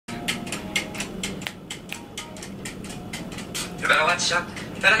You better watch out,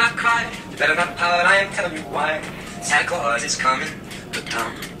 you better not cry, you better not pout, I am telling you why. Santa Claus is coming to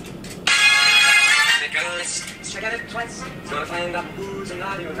town. Make a list, check at it twice. He's gonna find out who's a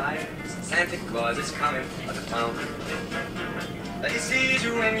naughty or nice. Santa Claus is coming to town. He sees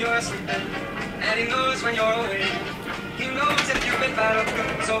you when you're sleeping, and he knows when you're awake. He knows if you've been bad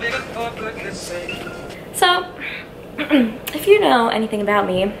or good, so be good for goodness sake. So, if you know anything about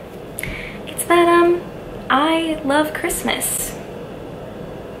me, it's that I love Christmas.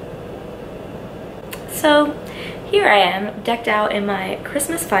 So here I am, decked out in my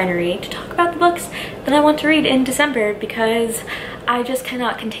Christmas finery to talk about the books that I want to read in December because I just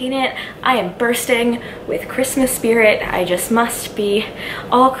cannot contain it. I am bursting with Christmas spirit. I just must be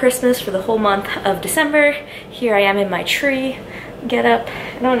all Christmas for the whole month of December. Here I am in my tree get up.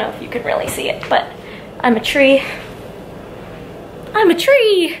 I don't know if you can really see it, but I'm a tree. I'm a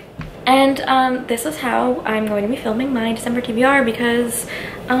tree! And this is how I'm going to be filming my December TBR because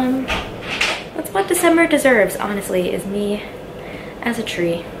that's what December deserves, honestly, is me as a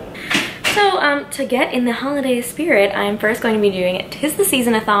tree. So to get in the holiday spirit, I'm first going to be doing 'Tis the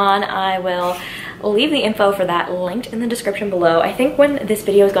Season-a-thon. I will leave the info for that linked in the description below. I think when this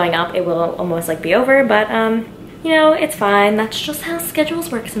video is going up, it will almost like be over, but you know, it's fine. That's just how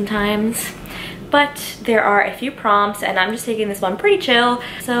schedules work sometimes. But there are a few prompts and I'm just taking this one pretty chill.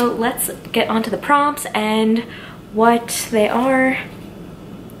 So let's get onto the prompts and what they are.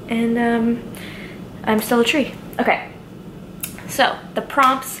 And I'm still a tree. Okay, so the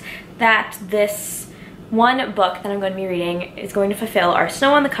prompts that this one book that I'm going to be reading is going to fulfill are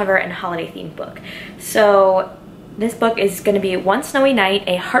Snow on the Cover and Holiday Themed book. So this book is going to be One Snowy Night,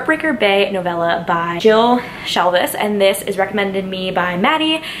 a Heartbreaker Bay novella by Jill Shalvis, and this is recommended to me by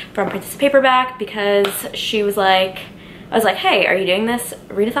Maddie from Princess Paperback because she was like, I was like, hey, are you doing this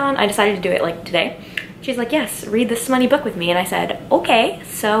readathon? I decided to do it like today. She's like, yes, read this smutty book with me, and I said, okay.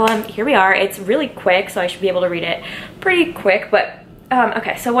 So here we are. It's really quick, so I should be able to read it pretty quick, but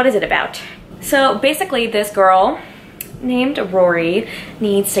okay, so what is it about? So basically this girl named Rory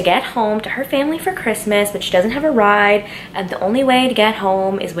needs to get home to her family for Christmas, but she doesn't have a ride, and the only way to get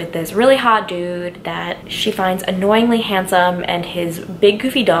home is with this really hot dude that she finds annoyingly handsome and his big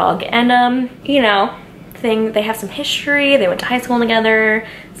goofy dog. And you know, they have some history, they went to high school together,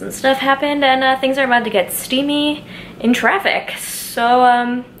 some stuff happened, and things are about to get steamy in traffic.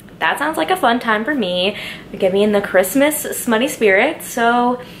 So that sounds like a fun time for me. Get me in the Christmas smutty spirit,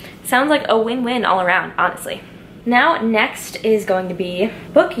 so sounds like a win-win all around, honestly. Now, next is going to be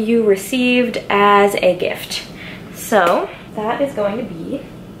book you received as a gift. So that is going to be,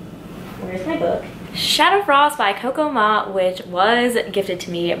 where's my book? Shadow Frost by Coco Ma, which was gifted to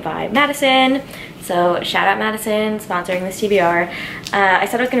me by Madison. So shout out Madison, sponsoring this TBR. I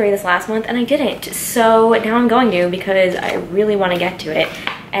said I was gonna read this last month and I didn't. So now I'm going to because I really wanna get to it.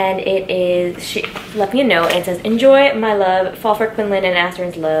 And it is, she left me a note and it says, enjoy my love, fall for Quinlan and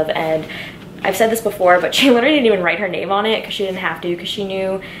Astern's love. And I've said this before, but she literally didn't even write her name on it because she didn't have to, because she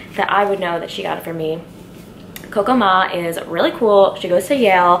knew that I would know that she got it from me. Coco Ma is really cool. She goes to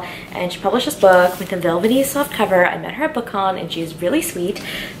Yale and she published this book with a velvety soft cover. I met her at BookCon and she's really sweet.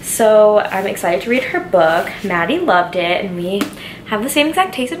 So I'm excited to read her book. Maddie loved it and we have the same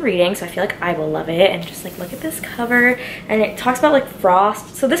exact taste in reading, so I feel like I will love it. And just like, look at this cover, and it talks about like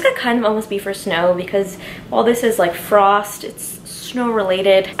frost. So this could kind of almost be for snow because while this is like frost, it's snow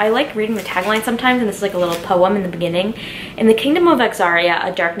related. I like reading the tagline sometimes, and this is like a little poem in the beginning. In the kingdom of Exaria,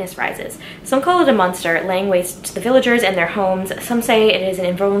 a darkness rises. Some call it a monster, laying waste to the villagers and their homes. Some say it is an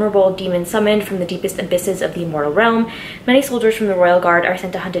invulnerable demon summoned from the deepest abysses of the immortal realm. Many soldiers from the royal guard are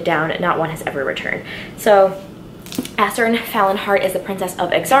sent to hunt it down. Not one has ever returned. So Astern Fallenheart is the princess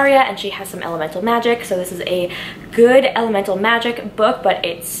of Exaria, and she has some elemental magic. So this is a good elemental magic book, but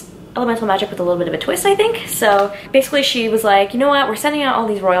it's elemental magic with a little bit of a twist, I think. So basically she was like, you know what, we're sending out all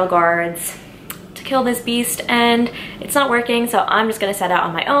these royal guards to kill this beast and it's not working, so I'm just gonna set out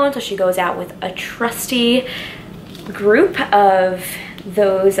on my own. So she goes out with a trusty group of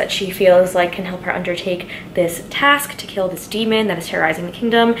those that she feels like can help her undertake this task to kill this demon that is terrorizing the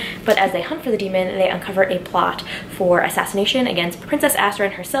kingdom. But as they hunt for the demon, they uncover a plot for assassination against Princess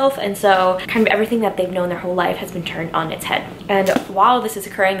Astern herself, and so kind of everything that they've known their whole life has been turned on its head. And while this is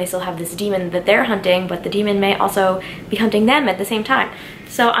occurring, they still have this demon that they're hunting, but the demon may also be hunting them at the same time.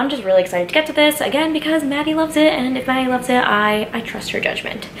 So I'm just really excited to get to this, again, because Maddie loves it, and if Maddie loves it, I trust her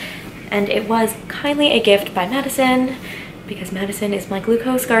judgment. And it was kindly a gift by Madison, because Madison is my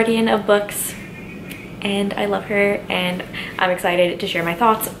glucose guardian of books, and I love her, and I'm excited to share my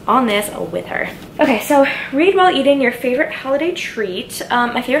thoughts on this with her. Okay, so read while eating your favorite holiday treat.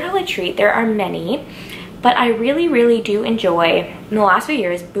 My favorite holiday treat, there are many, but I really do enjoy, in the last few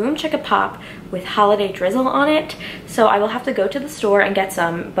years, Boom Chicka Pop with holiday drizzle on it. So I will have to go to the store and get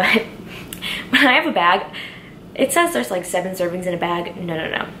some, but when I have a bag, it says there's like 7 servings in a bag.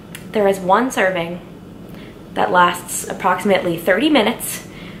 No. There is 1 serving that lasts approximately 30 minutes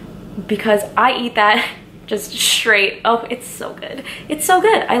because I eat that just straight. Oh, it's so good. It's so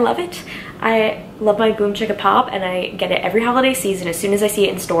good. I love it. I love my Boom Chicka Pop, and I get it every holiday season. As soon as I see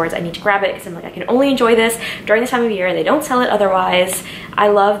it in stores, I need to grab it because I'm like, I can only enjoy this during this time of year. They don't sell it otherwise. I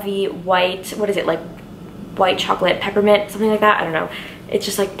love the white, what is it, like white chocolate peppermint, something like that. I don't know. It's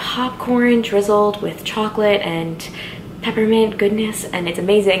just like popcorn drizzled with chocolate and peppermint goodness, and it's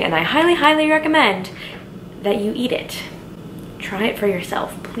amazing, and I highly recommend that you eat it. Try it for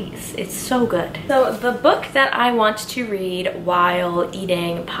yourself, please. It's so good. So the book that I want to read while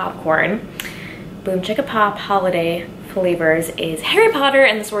eating popcorn, Boom Chicka Pop holiday flavors, is Harry Potter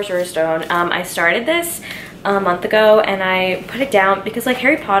and the Sorcerer's Stone. I started this a month ago and I put it down because like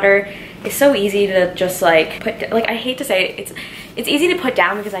Harry Potter is so easy to just like put, like I hate to say it, it's easy to put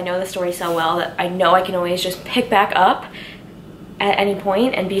down because I know the story so well that I know I can always just pick back up at any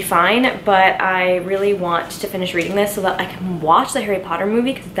point and be fine, but I really want to finish reading this so that I can watch the Harry Potter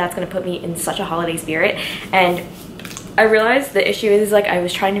movie because that's going to put me in such a holiday spirit. And I realized the issue is like I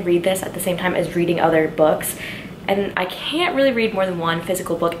was trying to read this at the same time as reading other books, and I can't really read more than 1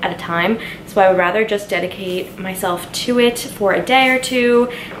 physical book at a time, so I would rather just dedicate myself to it for a day or 2.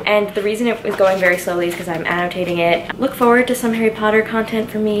 And the reason it was going very slowly is because I'm annotating it. Look forward to some Harry Potter content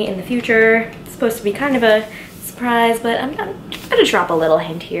from me in the future. It's supposed to be kind of a surprise, but I'm gonna drop a little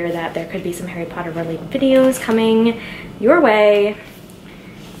hint here that there could be some Harry Potter related videos coming your way.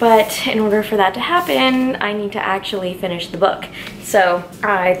 But in order for that to happen, I need to actually finish the book. So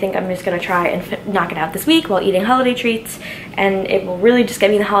I think I'm just gonna try and knock it out this week while eating holiday treats, and it will really just get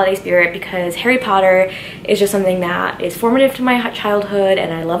me in the holiday spirit because Harry Potter is just something that is formative to my childhood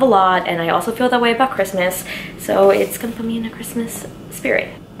and I love a lot, and I also feel that way about Christmas, so it's gonna put me in a Christmas spirit.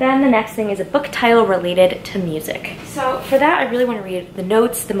 Then the next thing is a book title related to music. So for that, I really want to read The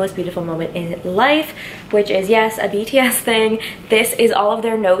Notes, The Most Beautiful Moment in Life, which is, yes, a BTS thing. This is all of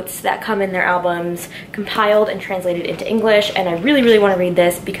their notes that come in their albums compiled and translated into English, and I really want to read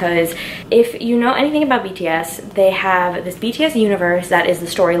this because if you know anything about BTS, they have this BTS universe that is the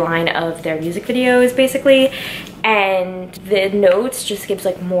storyline of their music videos, basically, and the notes just gives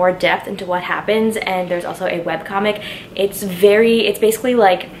like more depth into what happens. And there's also a webcomic. It's basically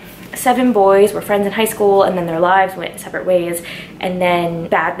like 7 boys were friends in high school and then their lives went separate ways, and then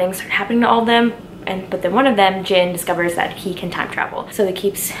bad things start happening to all of them, but then one of them, Jin, discovers that he can time travel. So he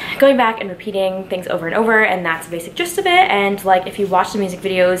keeps going back and repeating things over and over, and that's the basic gist of it. And like if you watch the music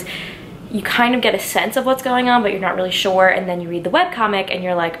videos, you kind of get a sense of what's going on, but you're not really sure, and then you read the webcomic and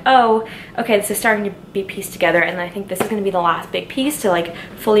you're like, oh, okay, this is starting to be pieced together, and I think this is going to be the last big piece to like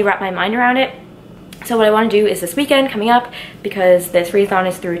fully wrap my mind around it. So what I want to do is this weekend coming up, because this readathon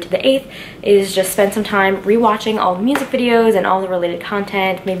is through to the 8th, is just spend some time rewatching all the music videos and all the related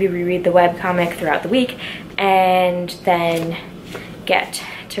content, maybe reread the webcomic throughout the week, and then get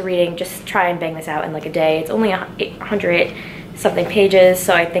to reading, just try and bang this out in like a day. It's only 800 something pages,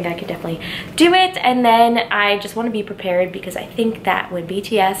 so I think I could definitely do it. And then I just want to be prepared because I think that when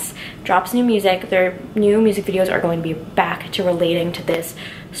BTS drops new music, their new music videos are going to be back to relating to this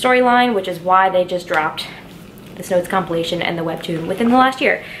storyline, which is why they just dropped this Notes compilation and the webtoon within the last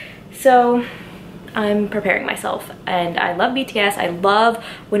year. So I'm preparing myself, and I love BTS. I love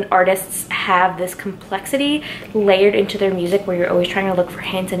when artists have this complexity layered into their music where you're always trying to look for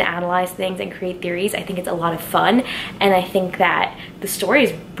hints and analyze things and create theories. I think it's a lot of fun, and I think that the story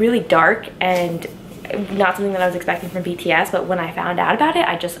is really dark and not something that I was expecting from BTS, but when I found out about it,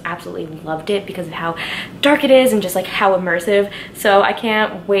 I just absolutely loved it because of how dark it is and just like how immersive. So I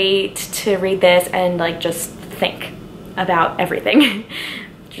can't wait to read this and like just think about everything.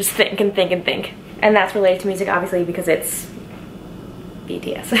 Just think and think and think. And that's related to music, obviously, because it's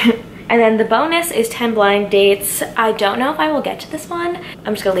BTS. And then the bonus is 10 blind dates. I don't know if I will get to this one.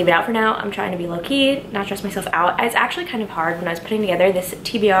 I'm just gonna leave it out for now. I'm trying to be low-key, not stress myself out. It's actually kind of hard when I was putting together this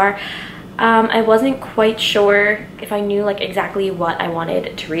TBR. I wasn't quite sure if I knew like exactly what I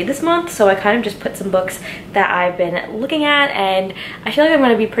wanted to read this month, so I kind of just put some books that I've been looking at, and I feel like I'm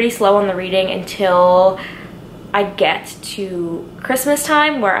gonna be pretty slow on the reading until I get to Christmas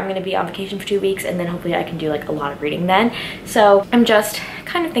time, where I'm gonna be on vacation for 2 weeks, and then hopefully I can do like a lot of reading then. So I'm just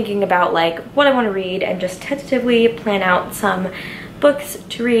kind of thinking about like what I want to read and just tentatively plan out some books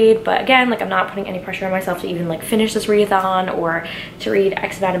to read. But again, like I'm not putting any pressure on myself to even like finish this readathon or to read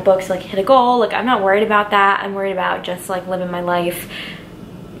X amount of books, like hit a goal. Like I'm not worried about that. I'm worried about just like living my life,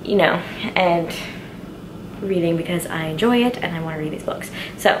 you know, and reading because I enjoy it and I want to read these books.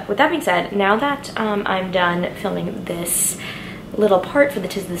 So with that being said, now that I'm done filming this little part for the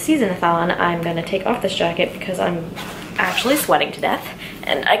 'Tis the Season-a-thon, I'm gonna take off this jacket because I'm actually sweating to death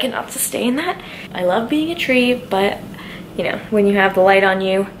and I cannot sustain that. I love being a tree, but you know, when you have the light on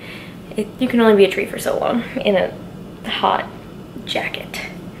you, you can only be a tree for so long in a hot jacket.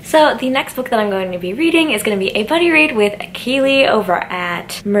 So the next book that I'm going to be reading is going to be a buddy read with Kaylee over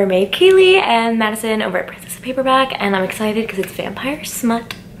at Mermaid Kaylee and Madison over at Princess of Paperback, and I'm excited because it's vampire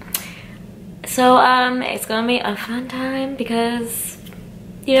smut. So it's going to be a fun time because,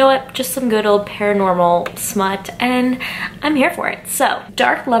 you know what, just some good old paranormal smut and I'm here for it. So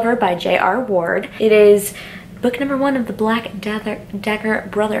Dark Lover by J.R. Ward. It is book number 1 of the Black Dagger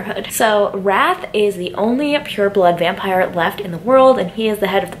Brotherhood. So Wrath is the only pure-blood vampire left in the world, and he is the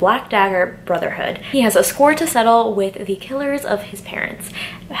head of the Black Dagger Brotherhood. He has a score to settle with the killers of his parents.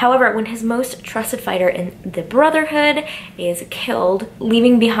 However, when his most trusted fighter in the Brotherhood is killed,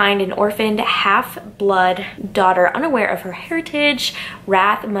 leaving behind an orphaned half-blood daughter unaware of her heritage,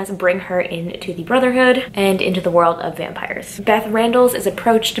 Wrath must bring her into the Brotherhood and into the world of vampires. Beth Randalls is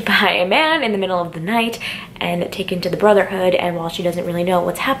approached by a man in the middle of the night and taken to the Brotherhood, and while she doesn't really know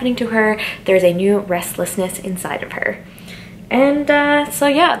what's happening to her, there's a new restlessness inside of her. And so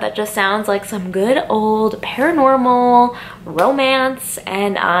yeah, that just sounds like some good old paranormal romance,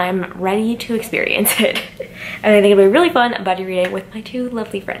 and I'm ready to experience it. And I think it'll be really fun buddy reading with my 2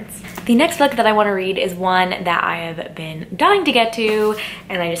 lovely friends. The next book that I want to read is one that I have been dying to get to,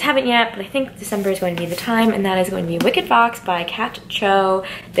 and I just haven't yet, but I think December is going to be the time, and that is going to be Wicked Fox by Kat Cho.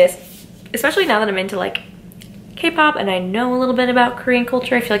 This, especially now that I'm into like K-pop and I know a little bit about Korean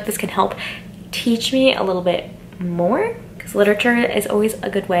culture, I feel like this can help teach me a little bit more, because literature is always a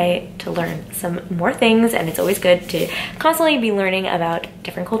good way to learn some more things, and it's always good to constantly be learning about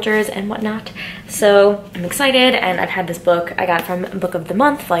different cultures and whatnot. So I'm excited, and I've had this book I got from Book of the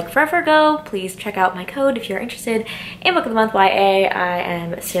Month like forever ago. Please check out my code if you're interested in Book of the Month YA. I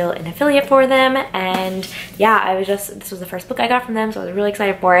am still an affiliate for them, and yeah, this was the first book I got from them, so I was really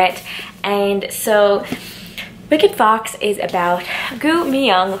excited for it. And so Wicked Fox is about Gu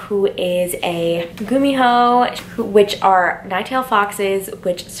Mi-young, who is a gumiho, which are night-tailed foxes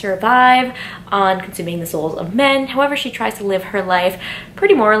which survive on consuming the souls of men. However, she tries to live her life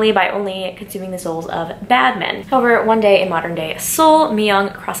pretty morally by only consuming the souls of bad men. However, one day in modern day Seoul, Mi-young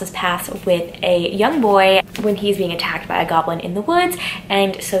crosses paths with a young boy when he's being attacked by a goblin in the woods,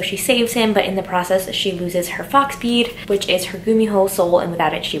 and so she saves him, but in the process she loses her fox speed, which is her gumiho soul, and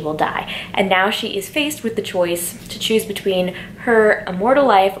without it she will die. And now she is faced with the choice to choose between her immortal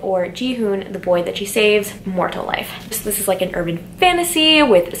life or Ji-hoon, the boy that she saves, mortal life. This is like an urban fantasy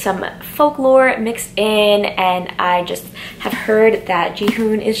with some folklore mixed in, and I just have heard that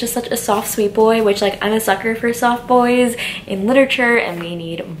Ji-hoon is just such a soft, sweet boy, which like I'm a sucker for soft boys in literature and we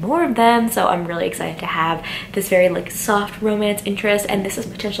need more of them, so I'm really excited to have this very like soft romance interest, and this is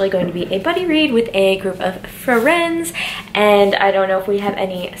potentially going to be a buddy read with a group of friends, and I don't know if we have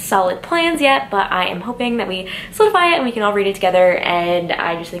any solid plans yet, but I am hoping that we solidify it and we can all read it together, and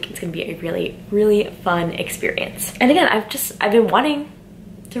I just think it's gonna be a really, really fun experience. And again, I've been wanting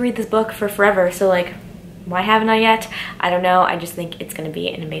to read this book for forever, so like, why haven't I yet? I don't know, I just think it's gonna be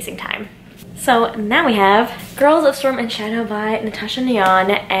an amazing time. So now we have Girls of Storm and Shadow by Natasha Nyan,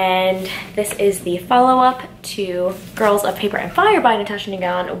 and this is the follow-up to Girls of Paper and Fire by Natasha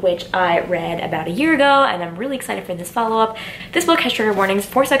Nyan, which I read about a year ago, and I'm really excited for this follow-up. This book has trigger warnings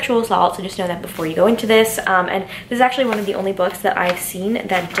for sexual assault, so just know that before you go into this. And this is actually one of the only books that I've seen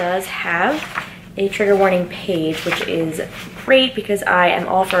that does have a trigger warning page, which is great because I am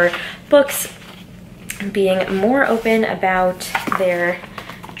all for books being more open about their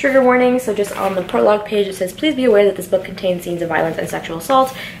trigger warning. So just on the prologue page it says, please be aware that this book contains scenes of violence and sexual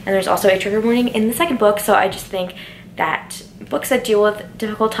assault, and there's also a trigger warning in the second book. So I just think that books that deal with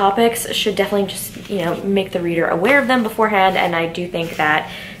difficult topics should definitely just, you know, make the reader aware of them beforehand, and I do think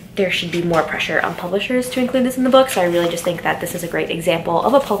that there should be more pressure on publishers to include this in the book. So I really just think that this is a great example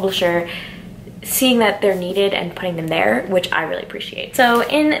of a publisher seeing that they're needed and putting them there, which I really appreciate. So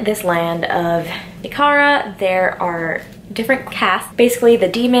in this land of Ikara, there are different castes. Basically, the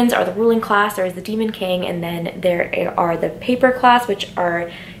demons are the ruling class. There is the demon king, and then there are the paper class, which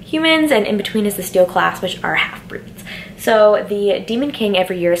are humans, and in between is the steel class, which are half-breeds. So the demon king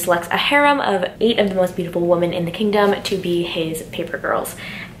every year selects a harem of 8 of the most beautiful women in the kingdom to be his paper girls.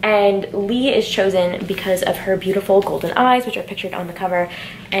 And Lee is chosen because of her beautiful golden eyes, which are pictured on the cover,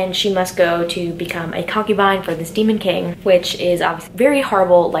 and she must go to become a concubine for this demon king, which is obviously a very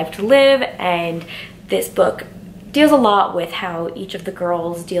horrible life to live, and this book deals a lot with how each of the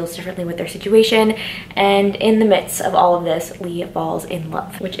girls deals differently with their situation, and in the midst of all of this, Lee falls in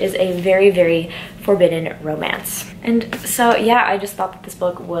love, which is a very, very forbidden romance. And so yeah, I just thought that this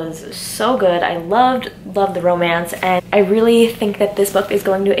book was so good. I loved the romance, and I really think that this book is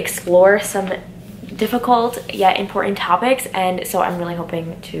going to explore some difficult yet important topics, and so I'm really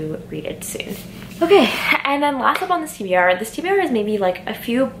hoping to read it soon. Okay, and then last up on this TBR, this TBR is maybe like a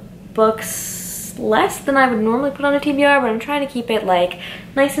few books less than I would normally put on a TBR, but I'm trying to keep it like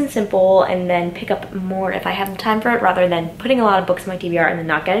nice and simple and then pick up more if I have the time for it, rather than putting a lot of books in my TBR and then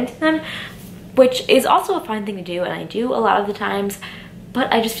not getting to them, which is also a fine thing to do, and I do a lot of the times.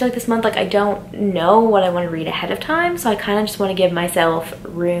 But I just feel like this month, like, I don't know what I want to read ahead of time, so I kind of just want to give myself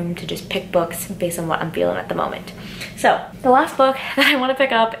room to just pick books based on what I'm feeling at the moment. So the last book that I want to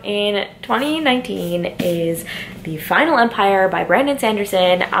pick up in 2019 is The Final Empire by Brandon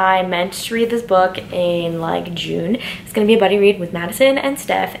Sanderson. I meant to read this book in like June. It's going to be a buddy read with Madison and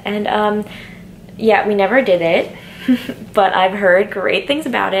Steph, and yeah, we never did it, but I've heard great things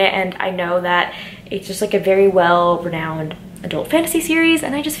about it, and I know that it's just like a very well-renowned adult fantasy series,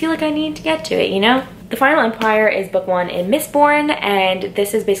 and I just feel like I need to get to it, you know? The Final Empire is book 1 in Mistborn, and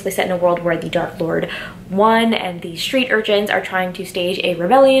this is basically set in a world where the Dark Lord won, and the street urchins are trying to stage a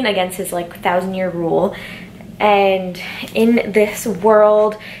rebellion against his like 1,000-year rule. And in this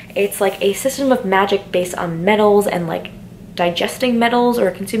world, it's like a system of magic based on metals, and like digesting metals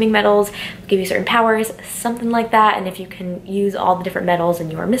or consuming metals will give you certain powers, something like that. And if you can use all the different metals, then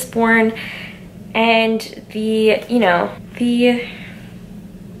you are Mistborn. And the, you know, the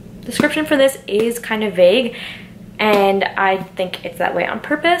description for this is kind of vague, and I think it's that way on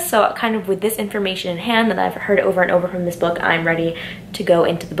purpose. So kind of with this information in hand that I've heard over and over from this book, I'm ready to go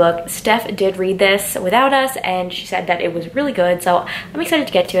into the book. Steph did read this without us, and she said that it was really good, so I'm excited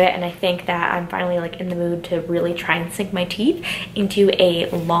to get to it, and I think that I'm finally like in the mood to really try and sink my teeth into a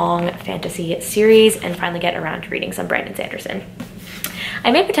long fantasy series and finally get around to reading some Brandon Sanderson. I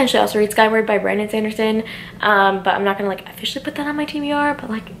may potentially also read Skyward by Brandon Sanderson, but I'm not gonna like officially put that on my TBR,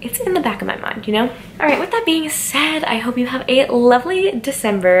 but like it's in the back of my mind, you know? All right, with that being said, I hope you have a lovely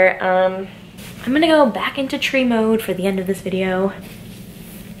December. I'm gonna go back into tree mode for the end of this video.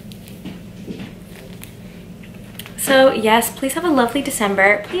 So yes, please have a lovely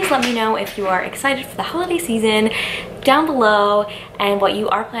December. Please let me know if you are excited for the holiday season down below, and what you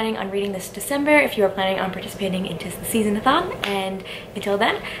are planning on reading this December, if you are planning on participating into the season-a-thon. And until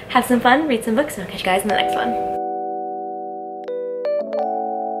then, have some fun, read some books, and I'll catch you guys in the next one.